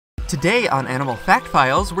Today on Animal Fact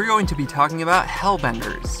Files, we're going to be talking about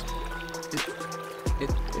hellbenders.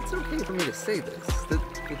 It's okay for me to say this.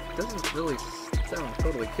 It doesn't really sound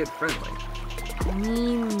totally kid-friendly. I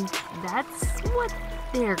mean, that's what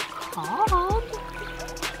they're called.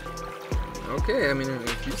 Okay, I mean,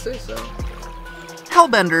 if you say so.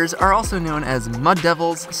 Hellbenders are also known as mud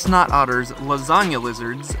devils, snot otters, lasagna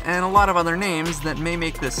lizards, and a lot of other names that may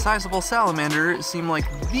make this sizable salamander seem like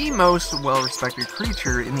the most well-respected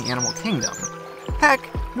creature in the animal kingdom. Heck,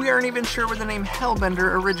 we aren't even sure where the name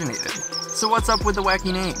hellbender originated. So what's up with the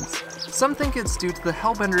wacky names? Some think it's due to the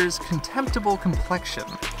hellbender's contemptible complexion.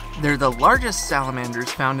 They're the largest salamanders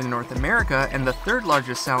found in North America and the third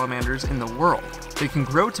largest salamanders in the world. They can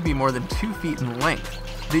grow to be more than 2 feet in length.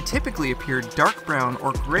 They typically appear dark brown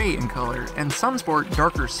or gray in color, and some sport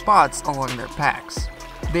darker spots along their backs.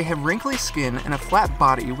 They have wrinkly skin and a flat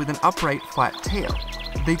body with an upright, flat tail.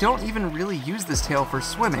 They don't even really use this tail for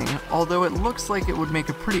swimming, although it looks like it would make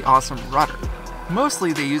a pretty awesome rudder.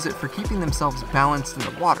 Mostly they use it for keeping themselves balanced in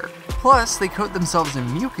the water. Plus, they coat themselves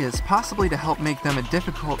in mucus, possibly to help make them a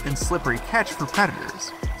difficult and slippery catch for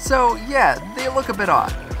predators. So yeah, they look a bit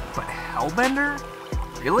odd. But hellbender?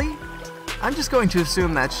 Really? I'm just going to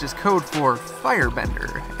assume that's just code for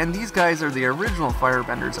firebender, and these guys are the original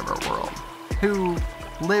firebenders of our world, who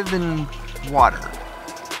live in water.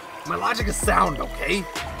 My logic is sound, okay?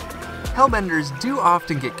 Hellbenders do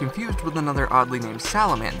often get confused with another oddly named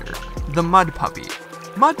salamander, the mud puppy.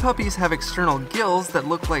 Mud puppies have external gills that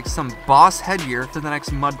look like some boss headgear for the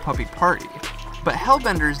next mud puppy party, but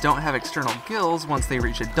hellbenders don't have external gills once they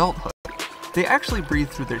reach adulthood. They actually breathe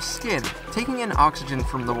through their skin, taking in oxygen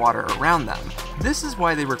from the water around them. This is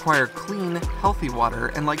why they require clean, healthy water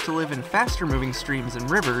and like to live in faster moving streams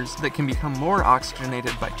and rivers that can become more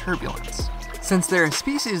oxygenated by turbulence. Since they're a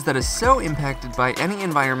species that is so impacted by any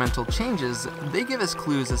environmental changes, they give us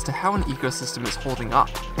clues as to how an ecosystem is holding up.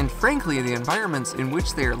 And frankly, the environments in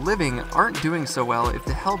which they are living aren't doing so well if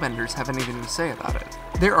the hellbenders have anything to say about it.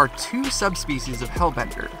 There are two subspecies of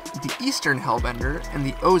hellbender, the eastern hellbender and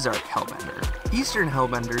the Ozark hellbender. Eastern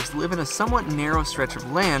hellbenders live in a somewhat narrow stretch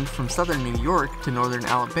of land from southern New York to northern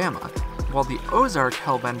Alabama, while the Ozark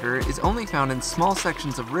hellbender is only found in small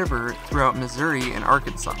sections of river throughout Missouri and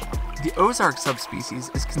Arkansas. The Ozark subspecies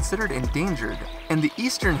is considered endangered, and the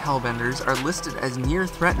eastern hellbenders are listed as near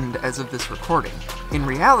threatened as of this recording. In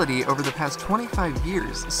reality, over the past 25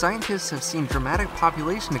 years, scientists have seen dramatic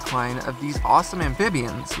population decline of these awesome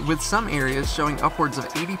amphibians, with some areas showing upwards of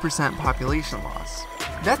 80% population loss.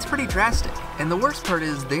 That's pretty drastic, and the worst part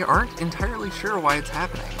is they aren't entirely sure why it's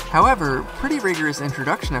happening. However, pretty rigorous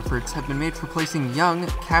introduction efforts have been made for placing young,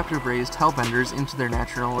 captive-raised hellbenders into their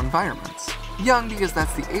natural environments. Young because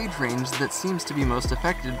that's the age range that seems to be most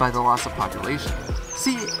affected by the loss of population.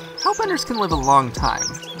 See, hellbenders can live a long time,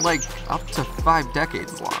 like up to 5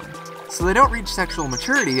 decades long, so they don't reach sexual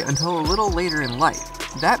maturity until a little later in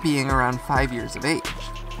life, that being around 5 years of age.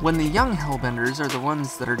 When the young hellbenders are the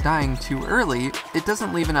ones that are dying too early, it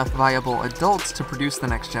doesn't leave enough viable adults to produce the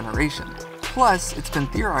next generation. Plus, it's been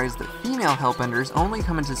theorized that female hellbenders only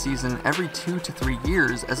come into season every 2 to 3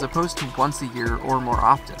 years as opposed to once a year or more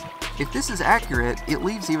often. If this is accurate, it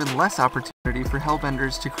leaves even less opportunity for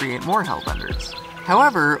hellbenders to create more hellbenders.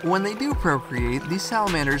 However, when they do procreate, these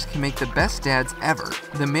salamanders can make the best dads ever.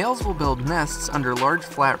 The males will build nests under large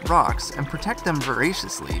flat rocks and protect them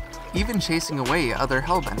voraciously, even chasing away other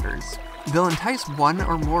hellbenders. They'll entice one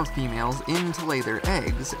or more females in to lay their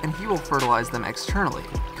eggs, and he will fertilize them externally,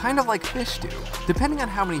 kind of like fish do. Depending on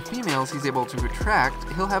how many females he's able to attract,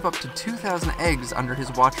 he'll have up to 2,000 eggs under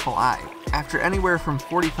his watchful eye. After anywhere from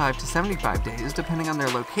 45 to 75 days, depending on their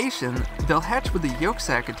location, they'll hatch with a yolk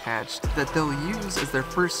sac attached that they'll use as their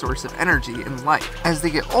first source of energy in life. As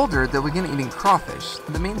they get older, they'll begin eating crawfish,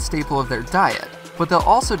 the main staple of their diet, but they'll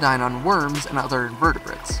also dine on worms and other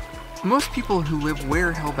invertebrates. Most people who live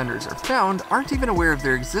where hellbenders are found aren't even aware of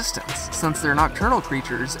their existence, since they're nocturnal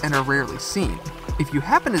creatures and are rarely seen. If you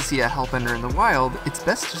happen to see a hellbender in the wild, it's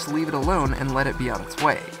best to just leave it alone and let it be on its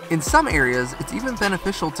way. In some areas, it's even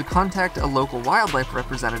beneficial to contact a local wildlife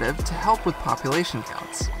representative to help with population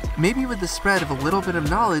counts. Maybe with the spread of a little bit of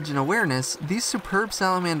knowledge and awareness, these superb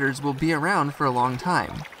salamanders will be around for a long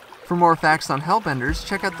time. For more facts on hellbenders,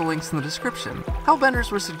 check out the links in the description. Hellbenders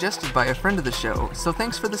were suggested by a friend of the show, so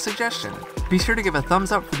thanks for the suggestion. Be sure to give a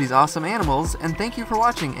thumbs up for these awesome animals, and thank you for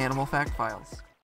watching Animal Fact Files.